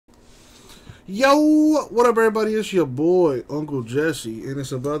Yo, what up, everybody? It's your boy, Uncle Jesse, and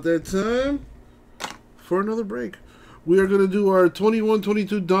it's about that time for another break. We are going to do our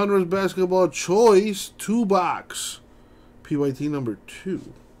 21-22 Donruss Basketball Choice 2-box, PYT number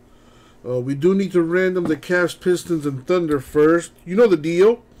 2. We do need to random the Cavs, Pistons, and Thunder first. You know the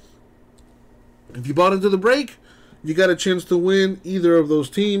deal. If you bought into the break, you got a chance to win either of those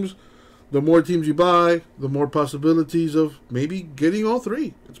teams. The more teams you buy, the more possibilities of maybe getting all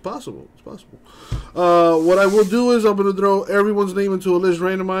three. It's possible. It's possible. What I will do is I'm going to throw everyone's name into a list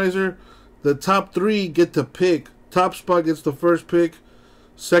randomizer. The top three get to pick. Top spot gets the first pick.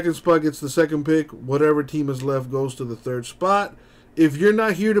 Second spot gets the second pick. Whatever team is left goes to the third spot. If you're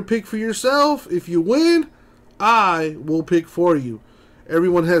not here to pick for yourself, if you win, I will pick for you.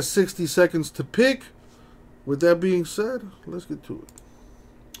 Everyone has 60 seconds to pick. With that being said, let's get to it.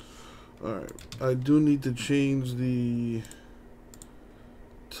 Alright, I do need to change the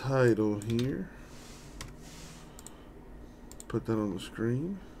title here. Put that on the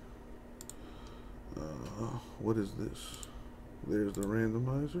screen. What is this? There's the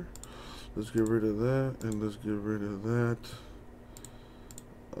randomizer. Let's get rid of that, and let's get rid of that.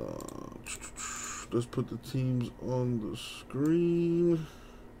 Let's put the teams on the screen.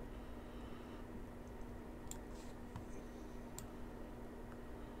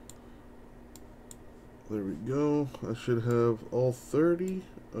 There we go. I should have all 30.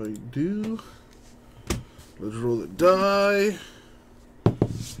 I do. Let's roll the die.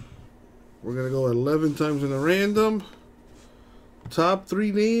 We're going to go 11 times in a random. Top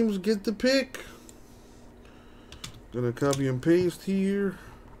three names get the pick. Gonna copy and paste here.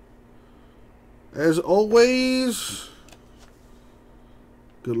 As always,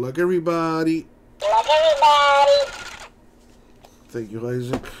 good luck, everybody. Good luck, everybody. Thank you,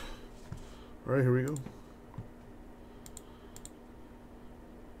 Isaac. All right, here we go.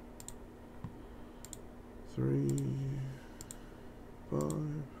 3, 5,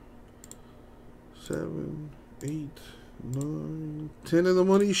 7, 8, 9, 10 in the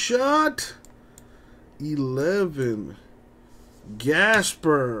money shot. 11.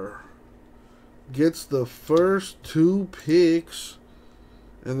 Gasper gets the first 2 picks,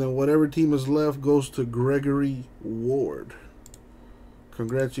 and then whatever team is left goes to Gregory Ward.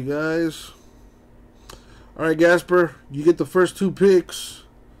 Congrats, you guys. All right, Gasper, you get the first 2 picks.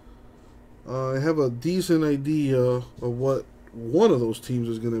 I have a decent idea of what one of those teams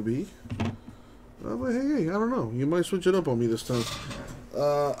is going to be. But hey, I don't know. You might switch it up on me this time.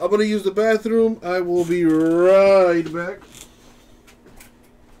 I'm going to use the bathroom. I will be right back.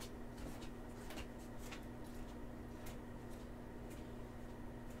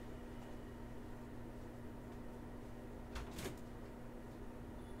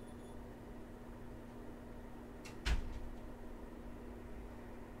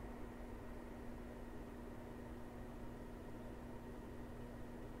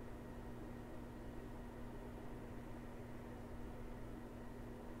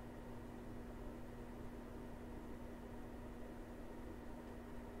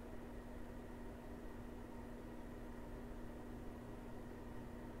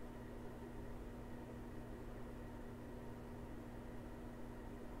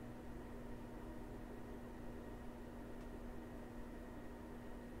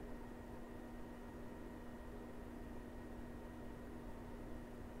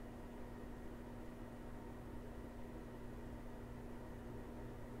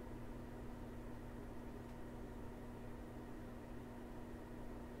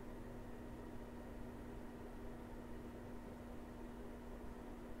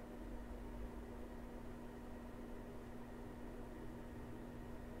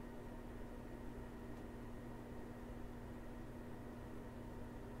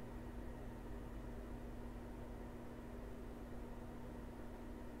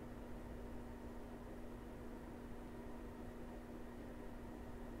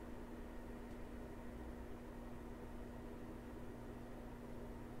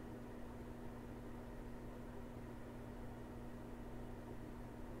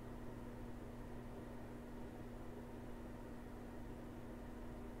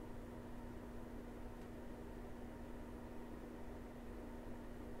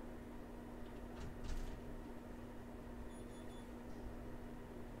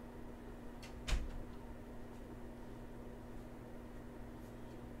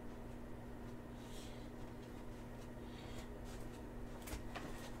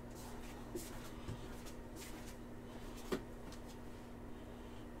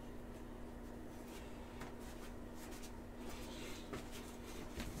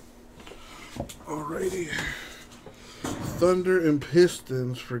 Alrighty. Thunder and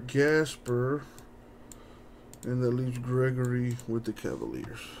Pistons for Gasper. And that leaves Gregory with the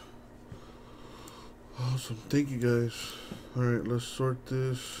Cavaliers. Awesome. Thank you, guys. Alright, let's sort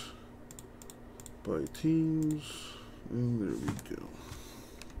this by teams. And there we go.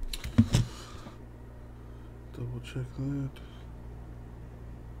 Double check that.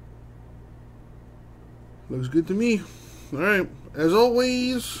 Looks good to me. Alright, as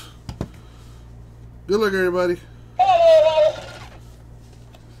always, good luck, everybody.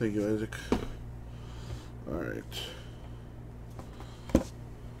 Thank you, Isaac. Alright.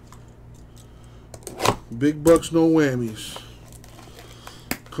 Big bucks, no whammies.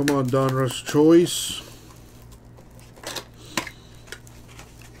 Come on, Donruss choice.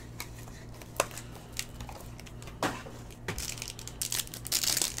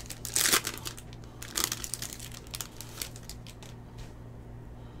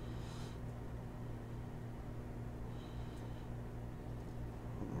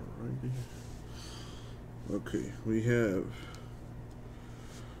 Okay, we have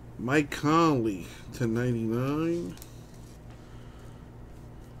Mike Conley /99.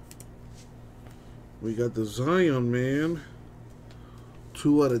 We got the Zion man,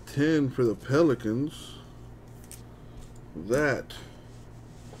 2/10 for the Pelicans. That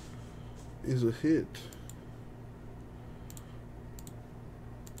is a hit.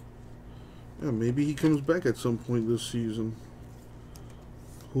 Yeah, maybe he comes back at some point this season.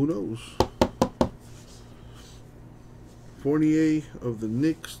 Who knows? Fournier of the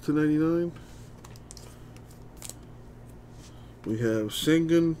Knicks /99. We have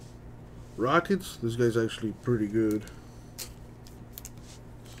Sengun Rockets. This guy's actually pretty good.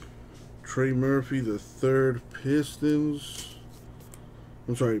 Trey Murphy, the third Pistons.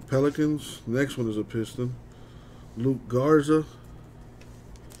 I'm sorry, Pelicans. Next one is a Piston. Luke Garza.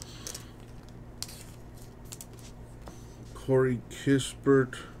 Corey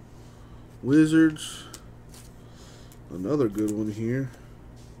Kispert, Wizards. Another good one here.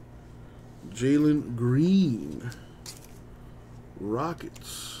 Jalen Green,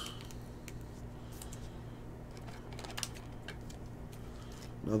 Rockets.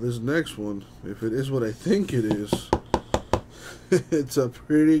 Now this next one, if it is what I think it is, it's a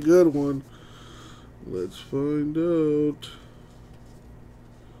pretty good one. Let's find out.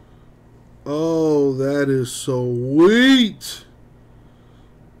 Oh, that is sweet.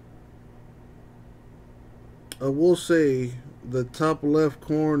 I will say the top left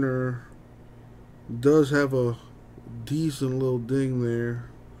corner does have a decent little ding there.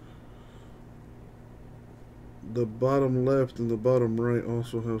 The bottom left and the bottom right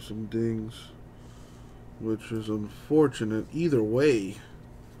also have some dings, which is unfortunate. Either way,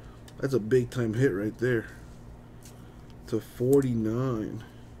 that's a big time hit right there. /49.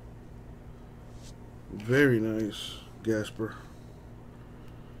 Very nice, Gasper.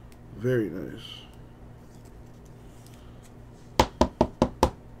 Very nice.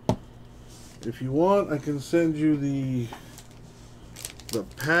 If you want, I can send you the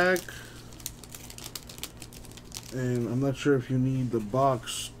pack, and I'm not sure if you need the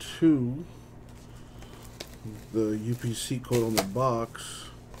box too. The UPC code on the box,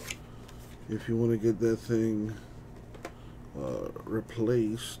 if you want to get that thing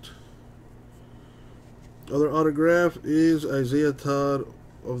replaced. Other autograph is Isaiah Todd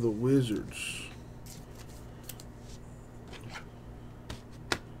of the Wizards.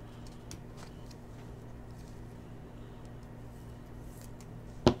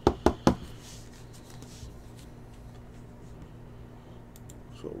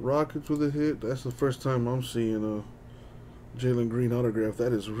 So Rockets with a hit. That's the first time I'm seeing a Jalen Green autograph.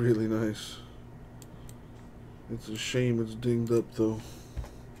 That is really nice. It's a shame it's dinged up though.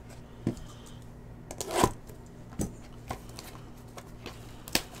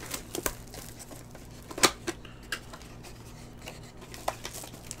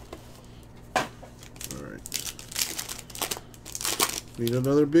 Alright. Need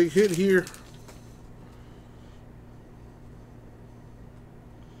another big hit here.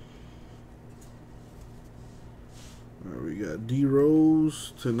 We got D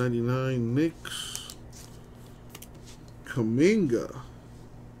Rose /99 Knicks. Kuminga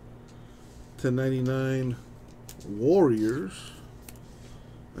 /99 Warriors.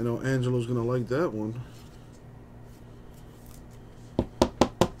 I know Angelo's gonna like that one.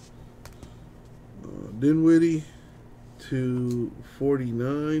 Dinwiddie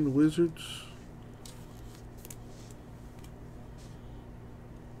 /49 Wizards.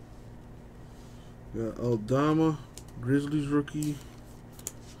 Got Aldama, Grizzlies rookie.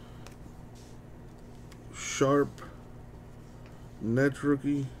 Sharp, Nets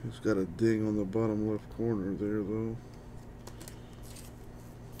rookie. It's got a ding on the bottom left corner there though.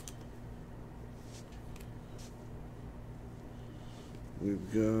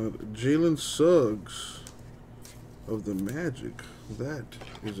 We've got Jalen Suggs of the Magic. That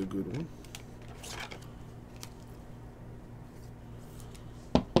is a good one.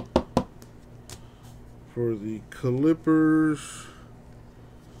 For the Clippers,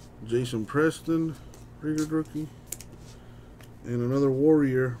 Jason Preston, rated rookie. And another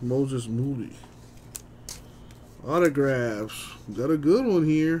Warrior, Moses Moody. Autographs. Got a good one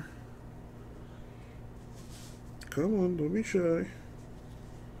here. Come on, don't be shy.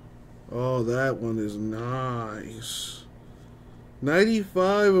 Oh, that one is nice.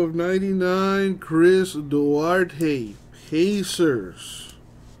 95 of 99, Chris Duarte, Pacers.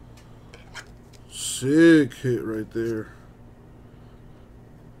 Sick hit right there.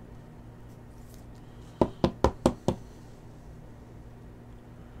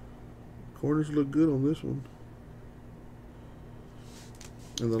 Corners look good on this one.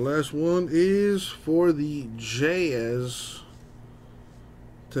 And the last one is for the Jazz.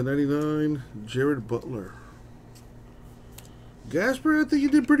 /99, Jared Butler. Gasper, I think you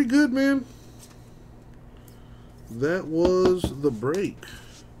did pretty good, man. That was the break.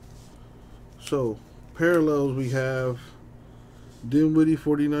 So, parallels we have Dinwiddie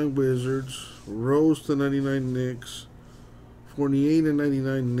 49 Wizards, Rose /99 Knicks, Fournier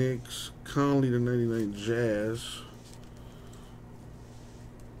 /99 Knicks, Conley /99 Jazz.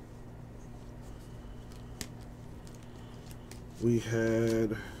 We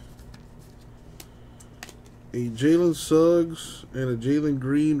had a Jalen Suggs and a Jalen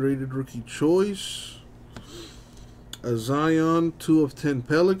Green rated rookie choice. A Zion 2 of 10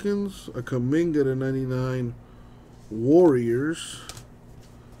 Pelicans. A Kuminga /99 Warriors.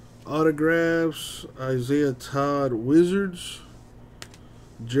 Autographs, Isaiah Todd Wizards.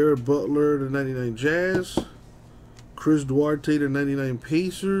 Jared Butler /99 Jazz. Chris Duarte /99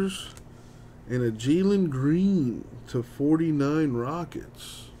 Pacers. And a Jalen Green /49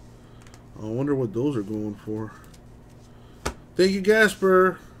 Rockets. I wonder what those are going for. Thank you,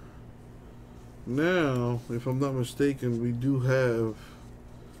 Gasper. Now, if I'm not mistaken, we do have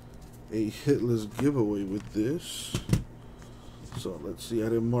a hitless giveaway with this. So let's see. I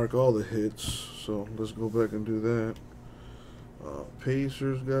didn't mark all the hits, so let's go back and do that.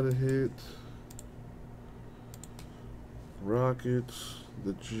 Pacers got a hit. Rockets,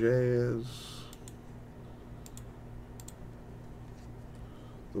 the Jazz,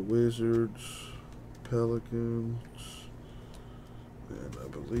 the Wizards, Pelicans, and I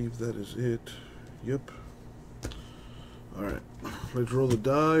believe that is it. Yep. Alright, let's roll the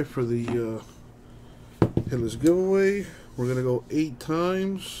die for the hitless giveaway. We're going to go 8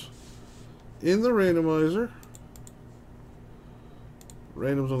 times in the randomizer.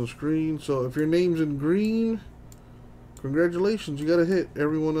 Random's on the screen. So if your name's in green, congratulations, you got a hit.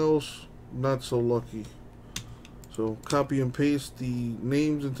 Everyone else, not so lucky. So copy and paste the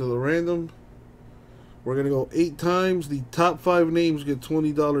names into the random. We're going to go 8 times. The top 5 names get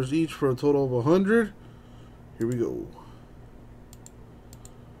 $20 each for a total of $100. Here we go.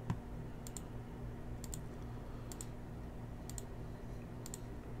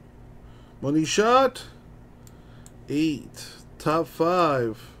 Money shot. 8. Top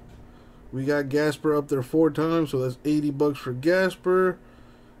 5. We got Gasper up there 4 times, so that's 80 bucks for Gasper.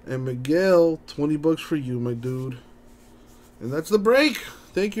 And Miguel, 20 bucks for you, my dude. And that's the break.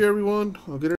 Thank you, everyone. I'll get it.